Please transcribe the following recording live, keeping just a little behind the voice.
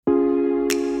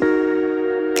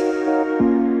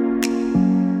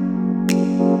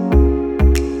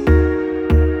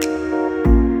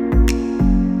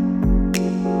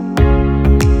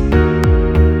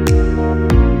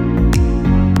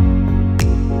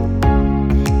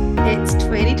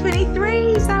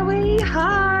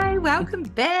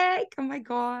Oh my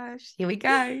gosh. Here we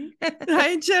go.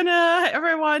 Hey Jenna, hey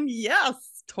everyone.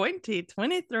 Yes,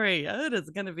 2023. It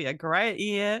is going to be a great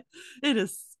year. It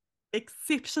is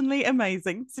exceptionally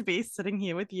amazing to be sitting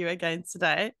here with you again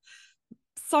today.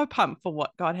 So pumped for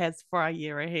what God has for our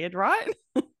year ahead, right?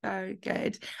 So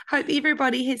good. Hope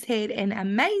everybody has had an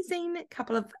amazing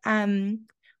couple of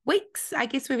weeks. I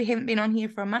guess we haven't been on here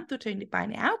for a month or two by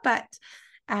now, but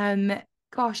um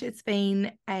gosh, it's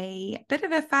been a bit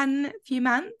of a fun few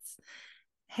months.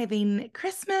 Having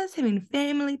Christmas, having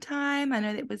family time. I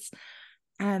know that was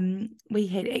we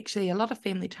had actually a lot of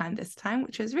family time this time,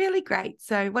 which was really great.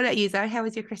 So what about you, Zoe? How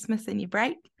was your Christmas and your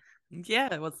break?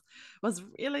 Yeah, it was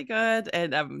really good,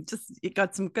 and just you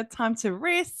got some good time to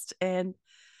rest. And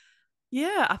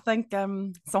yeah, I think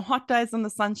some hot days in the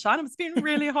sunshine. It's been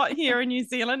really hot here in New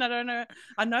Zealand. I don't know.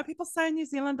 I know people say New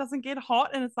Zealand doesn't get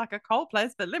hot and it's like a cold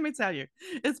place, but let me tell you,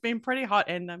 it's been pretty hot.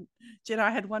 And Jenna,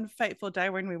 I had one fateful day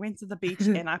when we went to the beach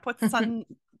and I put suntan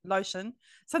lotion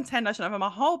over my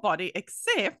whole body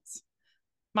except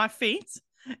my feet.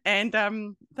 And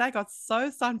they got so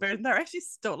sunburned. They're actually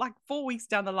still like 4 weeks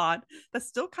down the line. They're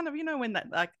still kind of, when that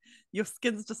like your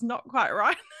skin's just not quite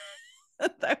right.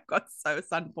 They've got so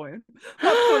sunburned.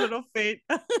 My poor little feet.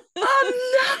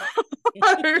 Oh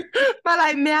no! But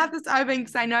like mouth is open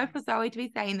because I know for Zoe to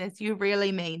be saying this, you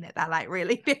really mean that they're like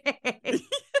really bad.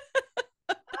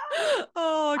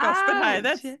 Oh gosh,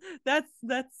 but hey,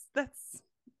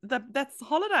 Ouch. that's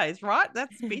holidays, right?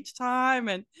 That's beach time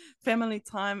and family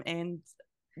time and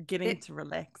getting That to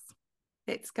relax.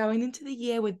 that's going into the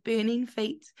year with burning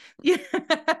feet. Yeah.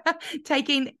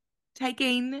 Taking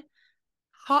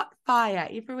hot fire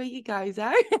everywhere you go,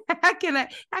 Zoe. How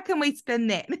can we spin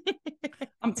that?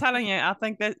 I'm telling you, I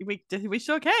think that we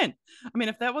sure can. I mean,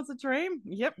 if that was a dream,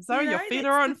 yep. Zoe, your feet That's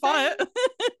are the on fire.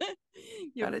 thing.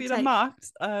 Your Gotta feet are take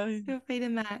marked. your feet are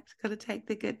marked. Gotta take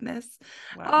the goodness.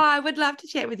 Oh, Wow. I would love to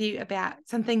chat with you about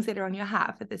some things that are on your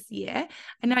heart for this year.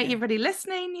 I know Yeah. everybody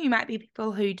listening, you might be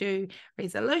people who do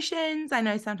resolutions. I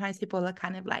know sometimes people are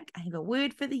kind of like, I have a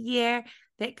word for the year,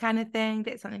 that kind of thing.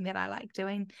 That's something that I like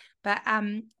doing. But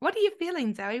what are you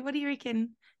feeling, Zoe? What do you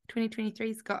reckon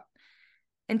 2023's got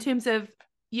in terms of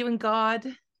you and God,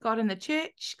 God in the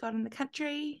church, God in the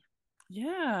country?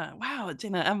 Yeah. Wow,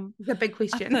 Jenna. It's a big I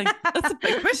question. think that's a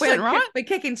big question, right? We're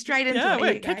kicking straight into Yeah, it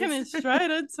we're here, kicking guys. it straight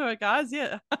into it, guys.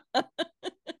 Yeah. Well,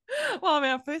 I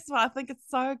mean, first of all, I think it's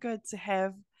so good to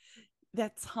have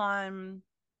that time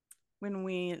when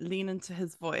we lean into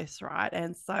his voice, right?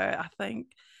 And so I think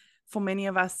for many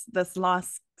of us, this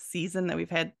last season that we've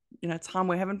had, time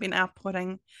we haven't been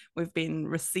outputting, we've been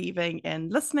receiving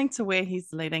and listening to where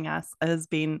he's leading us has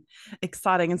been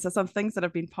exciting. And so some things that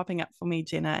have been popping up for me,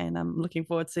 Jenna, and I'm looking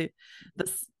forward to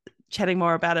this chatting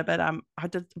more about it. But I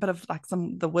did a bit of like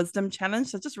the wisdom challenge.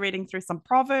 So just reading through some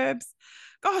proverbs.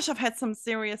 Gosh, I've had some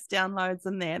serious downloads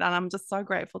in that. And I'm just so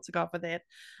grateful to God for that.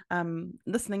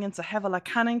 Listening into Havilah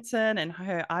Cunnington and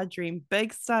her I Dream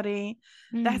Big study.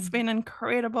 That's Mm. been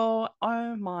incredible.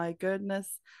 Oh my goodness.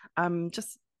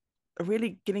 Just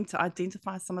really getting to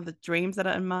identify some of the dreams that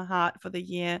are in my heart for the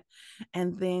year.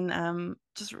 And then and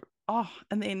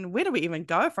then where do we even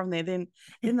go from there? Then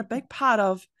the big part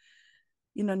of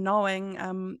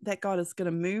knowing that God is going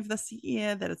to move this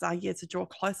year, that it's our year to draw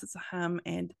closer to Him,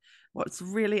 and what's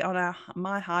really on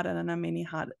my heart, and I know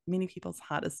many people's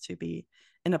heart, is to be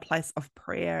in a place of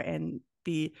prayer and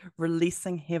be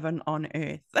releasing heaven on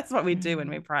earth. That's what we do when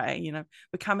we Mm. pray.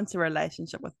 We come into a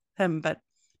relationship with Him, but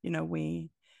we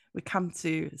come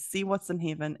to see what's in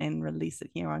heaven and release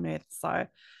it here on earth. So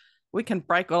we can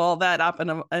break all that up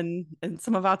in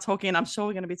some of our talking. I'm sure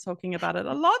we're going to be talking about it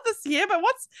a lot this year. But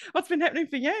what's been happening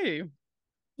for you?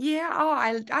 Yeah. Oh,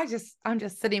 I'm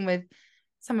just sitting with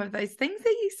some of those things that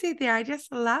you said there. I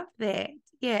just love that.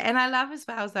 Yeah, and I love as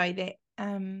well, Zoe, that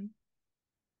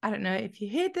I don't know if you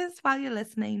heard this while you're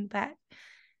listening, but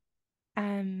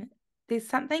um, there's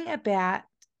something about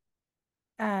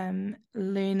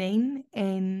learning,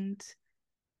 and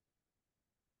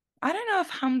I don't know if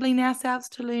humbling ourselves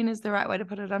to learn is the right way to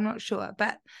put it. I'm not sure,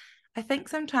 but I think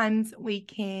sometimes we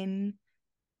can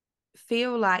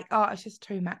feel like, oh, it's just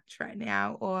too much right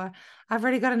now, or I've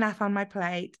already got enough on my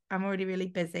plate. I'm already really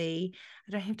busy.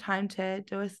 I don't have time to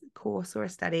do a course or a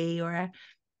study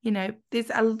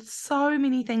there's so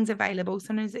many things available.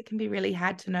 Sometimes it can be really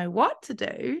hard to know what to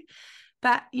do.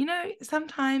 But,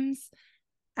 sometimes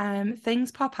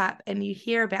things pop up and you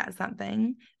hear about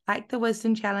something like the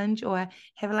Wisdom Challenge or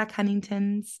Havilah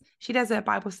Cunnington's. She does a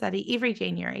Bible study every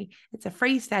January. It's a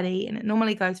free study and it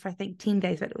normally goes for, I think, 10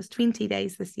 days, but it was 20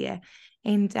 days this year.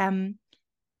 And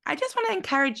I just want to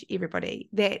encourage everybody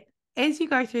that as you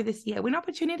go through this year, when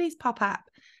opportunities pop up,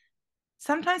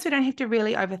 sometimes we don't have to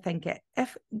really overthink it.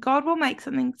 If God will make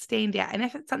something stand out, and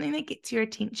if it's something that gets your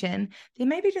attention, then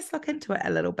maybe just look into it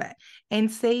a little bit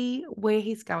and see where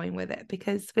he's going with it,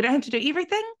 because we don't have to do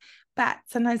everything, but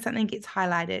sometimes something gets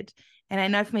highlighted. And I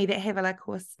know for me, that Havilah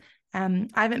course, I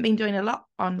haven't been doing a lot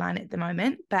online at the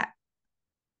moment, but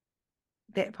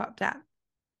that popped up.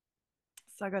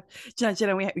 So good.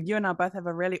 Jenna, you and I both have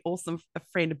a really awesome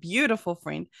friend, a beautiful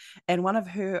friend. And one of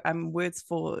her words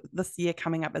for this year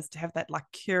coming up is to have that like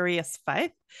curious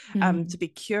faith, to be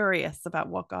curious about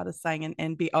what God is saying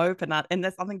and be open. And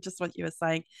that's, I think, just what you were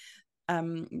saying.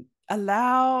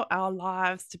 Allow our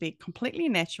lives to be completely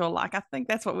natural. Like, I think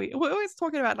that's what we're always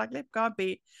talking about. Like, let God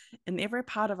be in every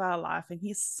part of our life. And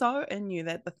he's so in you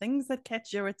that the things that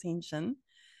catch your attention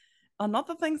are not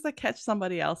the things that catch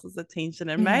somebody else's attention.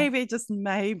 And maybe, just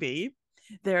maybe,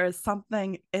 there is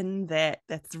something in that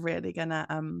that's really gonna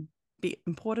be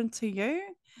important to you.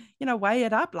 You know, weigh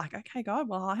it up, like, okay, God,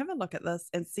 well, I'll have a look at this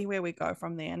and see where we go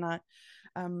from there. And I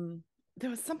there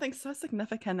was something so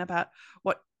significant about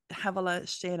what Havilah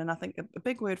shared, and I think a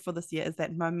big word for this year is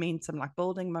that momentum, like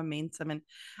building momentum. And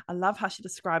I love how she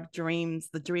described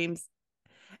the dreams.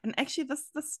 And actually,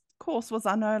 this course was,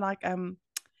 I know, like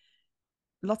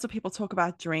lots of people talk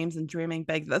about dreams and dreaming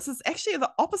big. This is actually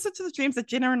the opposite to the dreams that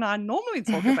Jenna and I normally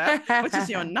talk about, which is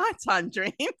your nighttime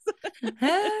dreams.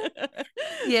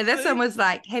 Yeah, this one was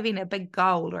like having a big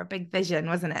goal or a big vision,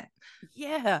 wasn't it?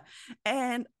 Yeah.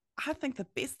 And I think the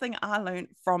best thing I learned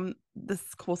from this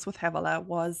course with Havilah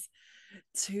was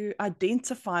to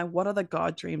identify what are the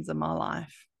God dreams in my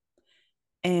life.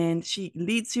 And she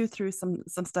leads you through some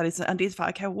studies to identify,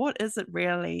 okay, what is it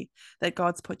really that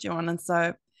God's put you on? And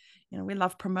so, you know, we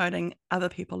love promoting other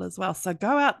people as well. So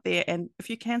go out there, and if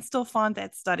you can still find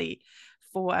that study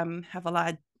for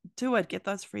Havilah, do it. Get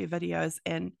those free videos.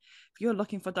 And if you're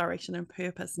looking for direction and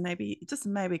purpose, maybe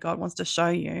God wants to show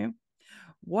you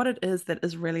what it is that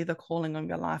is really the calling on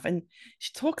your life. And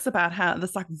she talks about how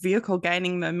this like vehicle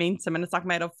gaining momentum, and it's like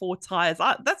made of 4 tires.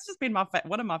 That's just been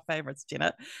one of my favorites,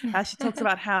 Jenna. She talks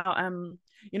about how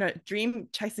you know, dream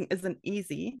chasing isn't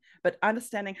easy, but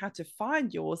understanding how to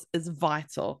find yours is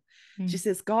vital. She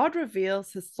says God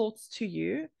reveals his thoughts to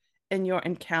you in your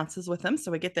encounters with him.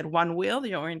 So we get that one wheel,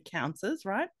 your encounters,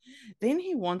 right? Then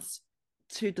he wants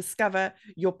to discover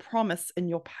your promise in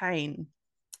your pain.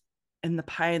 In the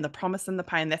pain, the promise in the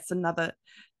pain, that's another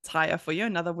tire for you,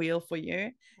 another wheel for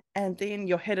you. And then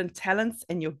your hidden talents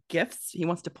and your gifts, he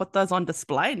wants to put those on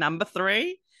display, number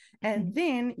 3. And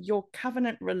then your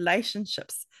covenant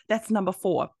relationships, that's number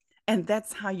 4. And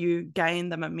that's how you gain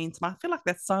the momentum. I feel like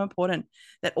that's so important,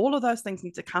 that all of those things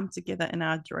need to come together in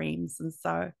our dreams. And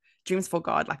so dreams for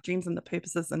God, like dreams and the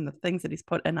purposes and the things that he's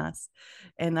put in us.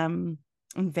 And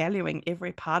valuing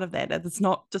every part of that. It's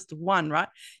not just one, right?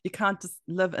 You can't just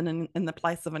live in the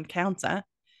place of encounter,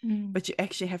 but you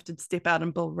actually have to step out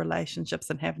and build relationships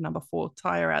and have number 4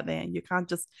 tire out there. You can't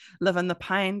just live in the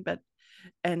pain, but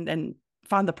and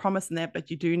find the promise in that, but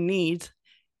you do need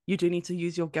to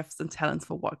use your gifts and talents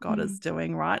for what God is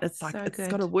doing, right? It's like, so it's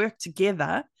got to work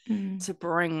together to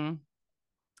bring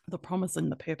the promise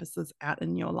and the purposes out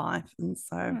in your life. And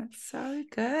so that's so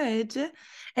good. It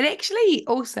actually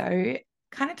also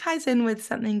kind of ties in with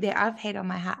something that I've had on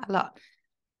my heart a lot.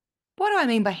 What do I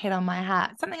mean by head on my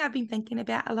heart? Something I've been thinking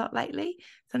about a lot lately,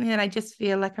 something that I just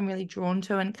feel like I'm really drawn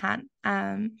to and can't,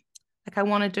 like I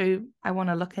want to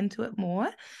look into it more.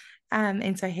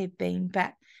 And so I have been,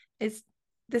 but it's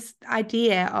this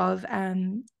idea of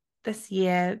this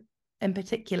year in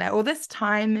particular, or this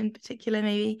time in particular,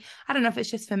 maybe, I don't know if it's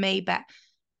just for me, but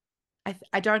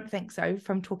I don't think so,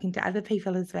 from talking to other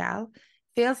people as well.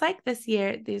 Feels like this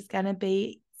year there's going to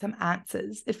be some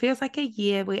answers. It feels like a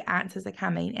year where answers are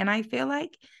coming. And I feel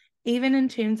like even in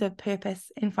terms of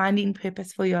purpose and finding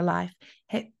purpose for your life,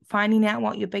 finding out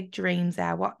what your big dreams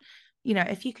are, what, you know,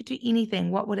 if you could do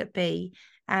anything, what would it be?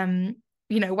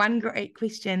 You know, one great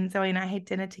question, Zoe and I had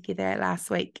dinner together last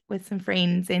week with some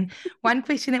friends, and one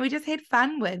question that we just had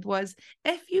fun with was,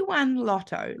 if you won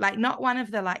lotto, like not one of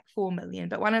the like 4 million,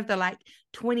 but one of the like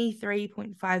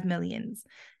 23.5 millions,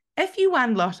 if you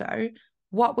won lotto,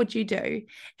 what would you do?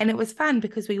 And it was fun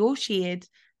because we all shared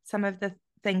some of the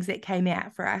things that came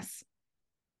out for us.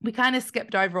 We kind of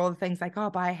skipped over all the things like, oh,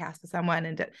 buy a house for someone,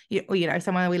 and or, you know,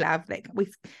 someone we love, like we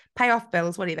pay off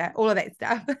bills, whatever, all of that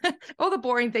stuff, all the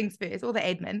boring things first, all the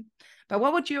admin. But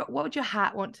what would your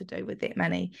heart want to do with that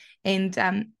money? And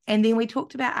then we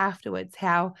talked about afterwards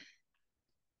how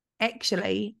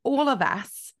actually all of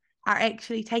us are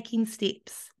actually taking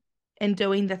steps and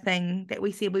doing the thing that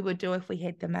we said we would do if we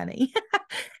had the money.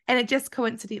 And it just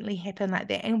coincidentally happened like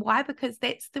that. And why? Because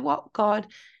that's what God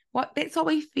that's what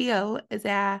we feel is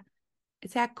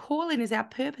it's our calling, is our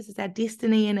purpose, is our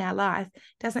destiny in our life.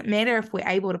 Doesn't matter if we're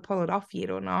able to pull it off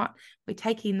yet or not. We're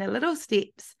taking the little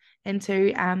steps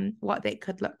into what that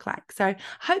could look like. So I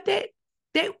hope that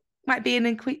might be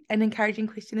an encouraging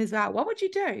question as well. What would you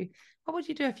do? What would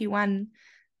you do if you won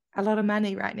a lot of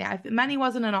money right now? If money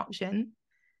wasn't an option,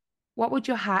 what would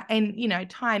your heart and,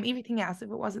 time, everything else, if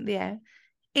it wasn't there?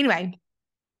 Anyway,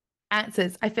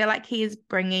 answers. I feel like he is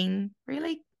bringing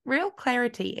really real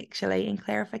clarity, actually, and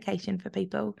clarification for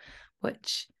people,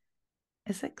 which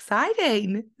is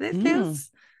exciting. That feels,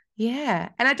 yeah.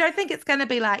 And I don't think it's going to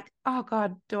be like, oh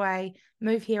God, do I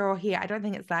move here or here? I don't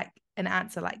think it's like an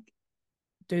answer like,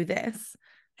 do this.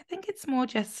 I think it's more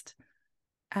just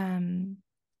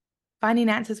finding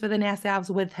answers within ourselves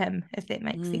with him, if that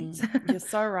makes sense. You're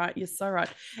so right. You're so right.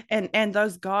 And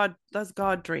those God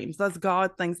dreams, those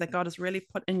God things that God has really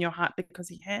put in your heart, because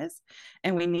he has,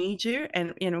 and we need you,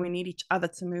 and we need each other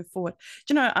to move forward.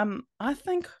 Do you know, I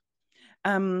think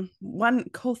one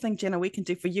cool thing, Jenna, we can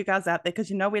do for you guys out there,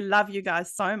 because we love you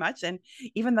guys so much, and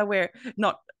even though we're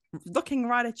not looking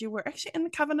right at you, we're actually in a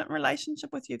covenant relationship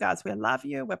with you guys. We love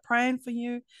you, we're praying for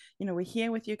you, we're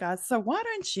here with you guys. So why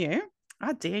don't you,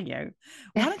 I dare you,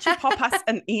 why don't you pop us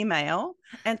an email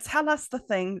and tell us the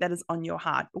thing that is on your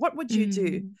heart? What would you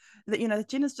do? That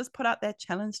Jenna's just put out that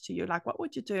challenge to you. Like, what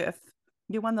would you do if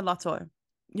you won the lotto,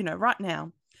 right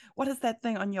now? What is that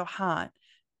thing on your heart?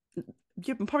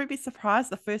 You'd probably be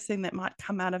surprised the first thing that might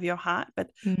come out of your heart, but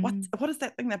what is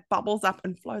that thing that bubbles up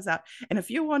and flows out? And if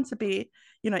you want to be,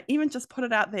 even just put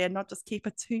it out there, not just keep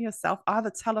it to yourself, either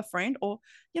tell a friend or,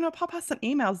 pop us an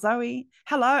email,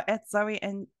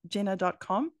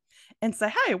 hello@zoeandjenna.com, and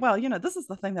say, hey, well, this is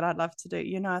the thing that I'd love to do.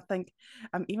 I think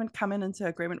even coming into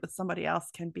agreement with somebody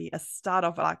else can be a start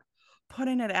of like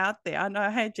putting it out there. I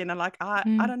know, hey Jenna, like I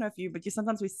don't know if you, but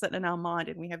sometimes we sit in our mind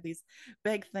and we have these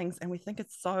big things and we think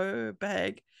it's so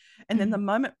big, and then the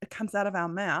moment it comes out of our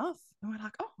mouth and we're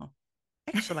like, oh,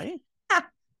 actually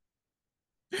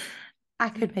I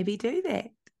could maybe do that.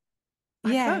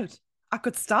 I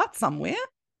could start somewhere.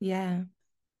 Yeah.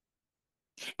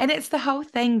 And it's the whole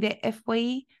thing that if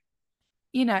we,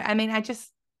 I'm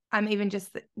even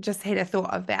just had a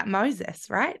thought about Moses,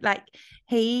 right? Like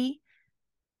he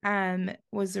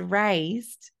was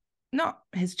raised, not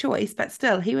his choice, but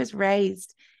still he was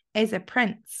raised as a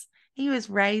prince. He was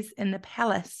raised in the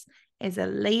palace as a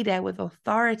leader with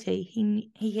authority.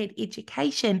 He had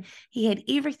education. He had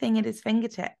everything at his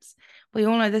fingertips. We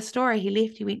all know the story. He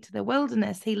left, he went to the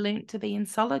wilderness. He learned to be in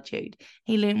solitude.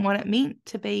 He learned what it meant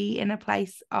to be in a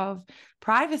place of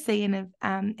privacy, and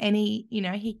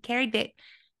he carried that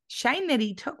shame that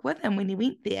he took with him when he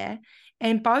went there.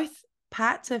 And both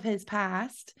parts of his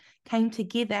past came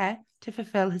together to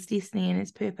fulfill his destiny and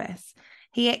his purpose.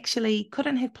 He actually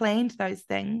couldn't have planned those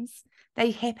things.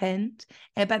 They happened,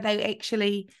 but they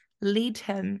actually led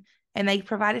him, and they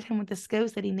provided him with the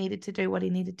skills that he needed to do what he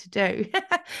needed to do.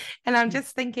 And I'm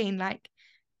just thinking like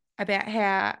about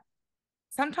how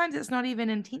sometimes it's not even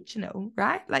intentional,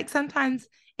 right? Like sometimes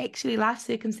actually life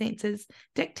circumstances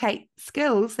dictate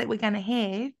skills that we're going to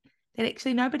have that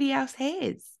actually nobody else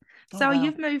has. So wow.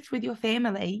 You've moved with your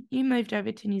family. You moved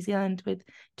over to New Zealand with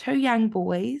 2 young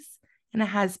boys and a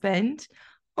husband.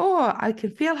 Oh, I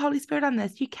can feel Holy Spirit on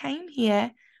this. You came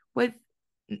here with,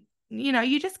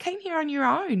 you just came here on your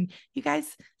own. You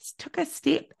guys took a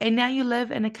step, and now you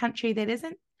live in a country that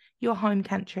isn't your home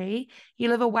country. You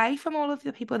live away from all of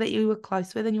the people that you were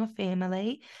close with in your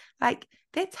family. Like,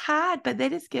 that's hard, but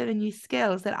that has given you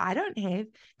skills that I don't have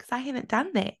because I haven't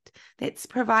done that. That's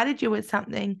provided you with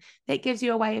something that gives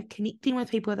you a way of connecting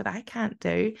with people that I can't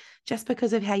do just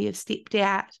because of how you've stepped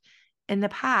out in the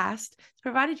past. It's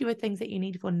provided you with things that you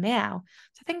need for now.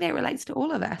 So I think that relates to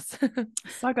all of us.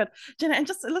 So good, Jenna. And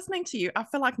just listening to you, I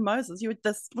feel like Moses,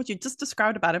 what you just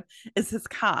described about him is his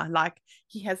car. Like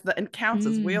he has the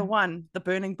encounters, wheel 1, the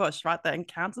burning bush, right? The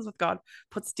encounters with God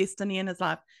puts destiny in his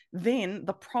life. Then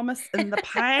the promise in the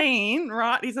pain,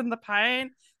 right? He's in the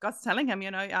pain. God's telling him,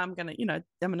 you're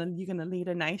gonna lead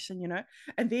a nation,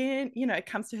 and then, it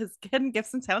comes to his hidden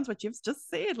gifts and talents, which you've just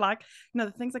said, like,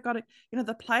 the things that God,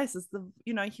 the places,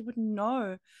 he would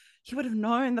know. He would have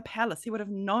known the palace. He would have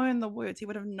known the words. He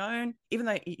would have known, even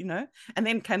though, and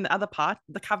then came the other part,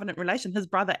 the covenant relation, his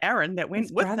brother Aaron that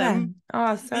went with him.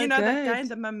 Oh, so good. That gained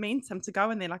the momentum to go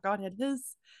in there. Like God had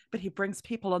his, but he brings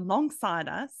people alongside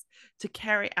us to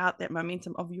carry out that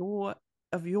momentum of your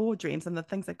of your dreams and the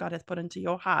things that God has put into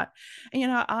your heart.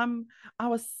 And I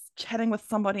was chatting with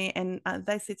somebody, and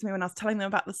they said to me when I was telling them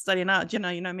about the study, and you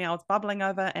know me, I was bubbling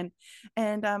over, and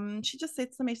she just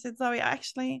said to me, she said, Zoe,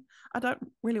 actually, I don't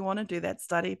really want to do that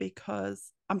study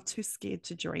because I'm too scared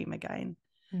to dream again.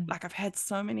 Like, I've had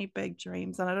so many big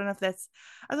dreams, and I don't know if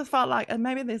I just felt like, and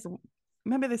maybe there's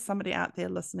somebody out there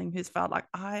listening who's felt like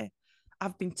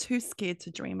I've been too scared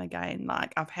to dream again.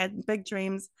 Like, I've had big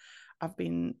dreams, I've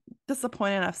been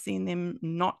disappointed, I've seen them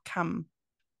not come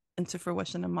into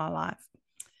fruition in my life.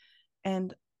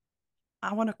 And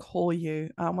I want to call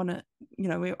you. I want to,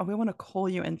 we want to call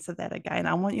you into that again.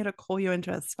 I want you to call you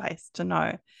into a space to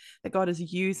know that God is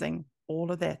using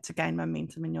all of that to gain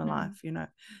momentum in your life. The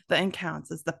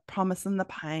encounters, the promise and the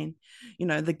pain,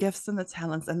 the gifts and the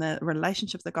talents and the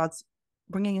relationships that God's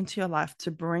bringing into your life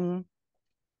to bring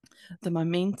the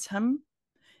momentum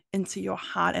into your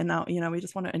heart. And now, we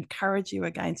just want to encourage you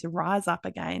again to rise up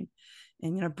again,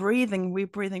 and we're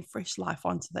breathing fresh life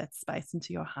onto that space,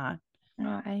 into your heart.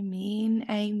 Oh, amen.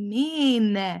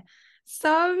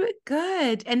 So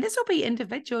good. And this will be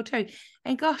individual too.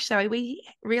 And gosh, sorry, we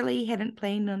really hadn't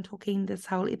planned on talking this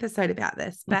whole episode about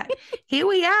this, but here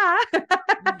we are.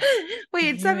 We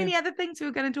had so many other things we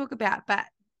were going to talk about, but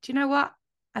do you know what?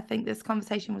 I think this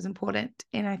conversation was important,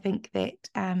 and I think that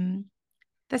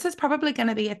this is probably going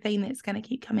to be a theme that's going to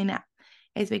keep coming up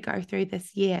as we go through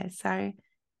this year. So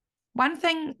one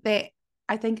thing that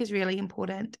I think is really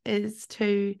important is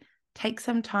to take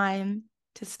some time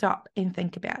to stop and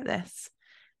think about this,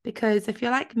 because if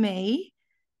you're like me,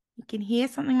 you can hear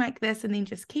something like this and then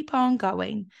just keep on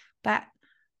going. But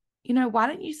why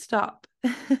don't you stop?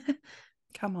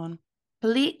 Come on.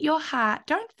 Let your heart,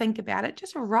 don't think about it,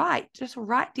 just write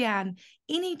down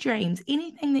any dreams,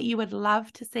 anything that you would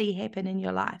love to see happen in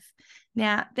your life.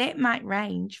 Now, that might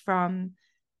range from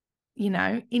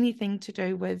anything to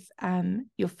do with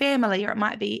your family, or it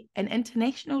might be an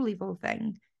international level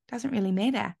thing. Doesn't really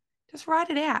matter. Just write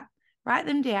it out. Write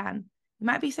them down. You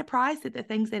might be surprised at the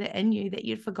things that are in you that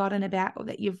you'd forgotten about, or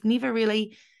that you've never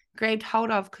really grabbed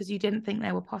hold of because you didn't think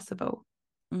they were possible.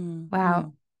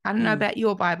 Wow. I don't know about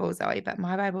your Bible, Zoe, but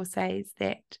my Bible says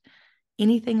that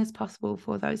anything is possible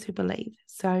for those who believe.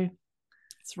 So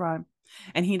that's right.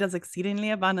 And he does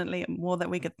exceedingly abundantly more than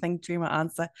we could think, dream, or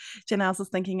answer. Jen, I was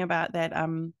just thinking about that,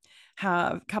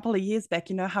 how a couple of years back,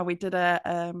 how we did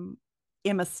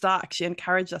Emma Stark, she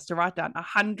encouraged us to write down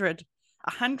 100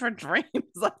 dreams.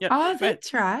 Oh,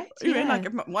 that's right. Yeah.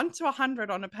 Like 1 to 100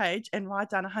 on a page, and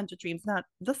write down 100 dreams. Now,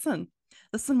 listen,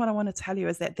 what I want to tell you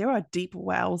is that there are deep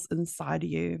wells inside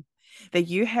you that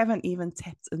you haven't even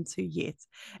tapped into yet.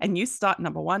 And you start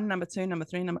number 1, number 2, number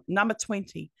 3, number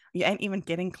 20. You ain't even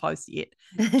getting close yet.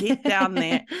 Get down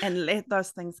there and let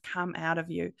those things come out of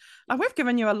you. We've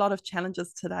given you a lot of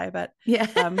challenges today, but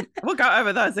we'll go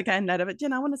over those again later. But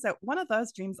Jen, I want to say one of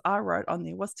those dreams I wrote on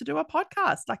there was to do a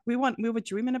podcast. Like, we were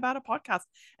dreaming about a podcast,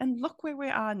 and look where we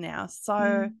are now.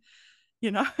 So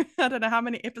I don't know how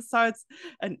many episodes,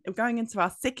 and going into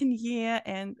our 2nd year,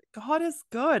 and God is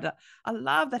good. I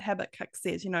love that Habakkuk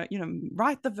says,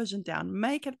 write the vision down,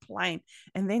 make it plain,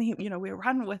 and then we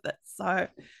run with it. So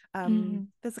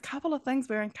there's a couple of things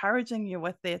we're encouraging you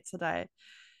with there today.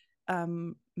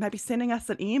 Maybe sending us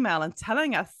an email and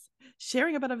telling us,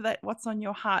 sharing a bit of that, what's on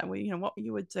your heart, what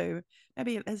you would do.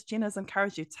 Maybe, as Jen has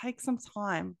encouraged you, take some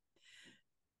time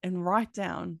and write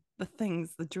down the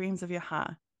dreams of your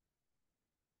heart.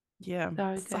 Yeah,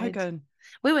 so good.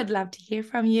 We would love to hear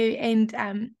from you. And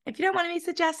if you don't want to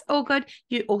message us, all good.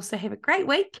 You also have a great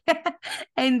week.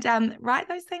 And write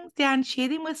those things down, share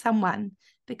them with someone,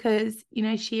 because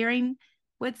sharing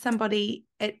with somebody,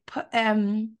 it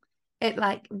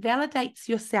like validates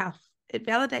yourself. It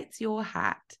validates your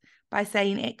heart by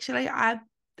saying, actually,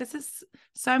 this is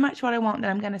so much what I want that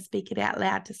I'm going to speak it out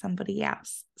loud to somebody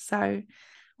else. So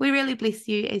we really bless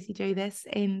you as you do this,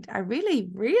 and I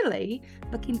really, really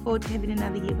looking forward to having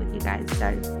another year with you guys.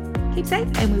 So keep safe,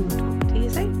 and we will talk to you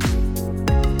soon.